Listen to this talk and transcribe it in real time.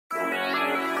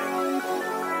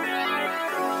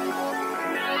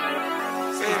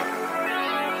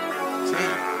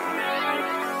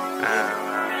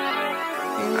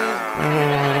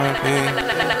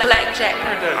Blackjack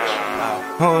production.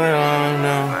 Who I don't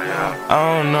know, I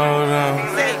don't know them.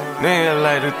 Nigga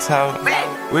like to talk,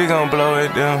 we gon' blow it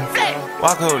down.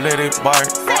 Walk up, let it bark,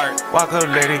 walk up,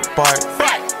 let it bark.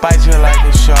 Bite you like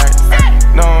a shark,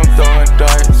 no I'm throwing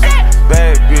darts.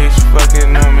 Bad bitch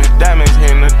fucking on me, diamonds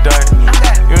in the dark.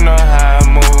 You know how I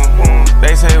move,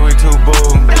 they say we too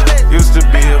boo. Used to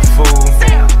be a fool,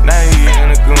 now he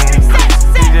in a goon.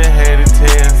 He just had to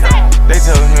tell, they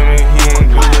told him he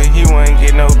ain't do it, he wouldn't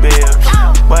get no bail.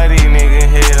 Why these niggas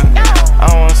hell? I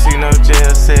don't wanna see no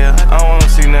jail cell, I don't wanna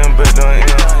see nothing but no L.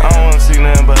 I don't wanna see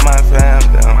nothing but my fam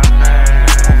down.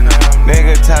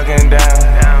 Nigga talking down,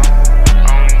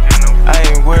 I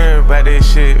ain't worried about this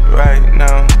shit right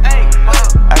now.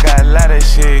 I got a lot of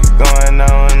shit going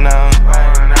on now.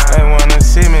 They wanna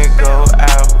see me go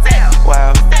out,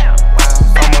 wow.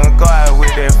 I'ma go out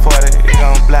with that 40, it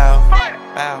gon' blow.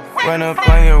 Run up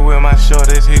on you with my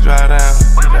shoulders, he drive down.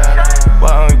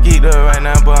 But I'm geeked up right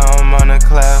now, but I'm on the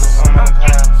cloud.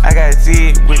 I got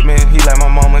Z with me, he like my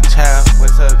mama child.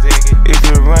 What's up, Ziggy? If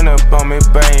you run up on me,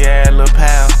 burn your ass, little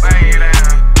pal.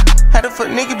 How the fuck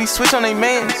nigga be switch on they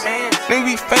mans? Nigga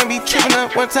be fan, be trippin'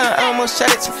 up. One time I almost shot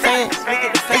at some fans.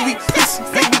 Nigga be pissing,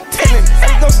 nigga be tellin'.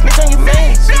 How you gon' snitch on your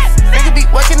mans? Nigga be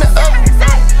working the oven.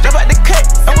 Drop out the cut,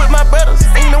 I'm with my brothers.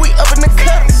 And you know we up in the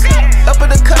cut. Up in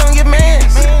the cut on your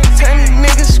mans. Turn these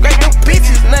niggas scrape them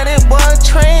bitches. Now that boy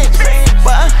trans.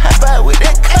 But I hop out with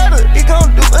that cutter, he gon'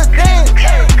 do a dance.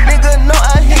 Nigga know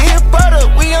I hit his brother,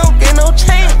 we don't get no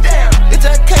change. Bitch,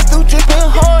 I came through drippin'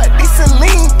 hard, these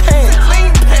Celine pants.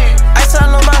 Ice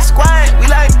all on my squad, we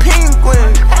like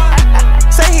penguins.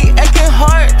 Say he acting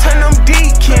hard, turn them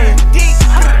deacon.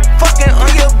 Fucking on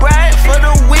your bride for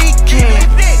the weekend.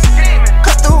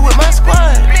 Cut through with my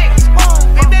squad.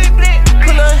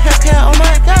 Pull a Hellcat, oh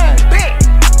my god.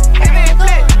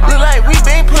 Look like we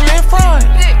been pulling forward.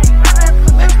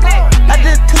 I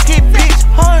just took it bitch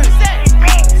hard.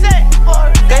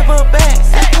 Gave her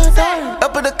back,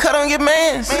 up in the cut on your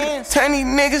mans. Turn these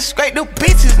niggas straight to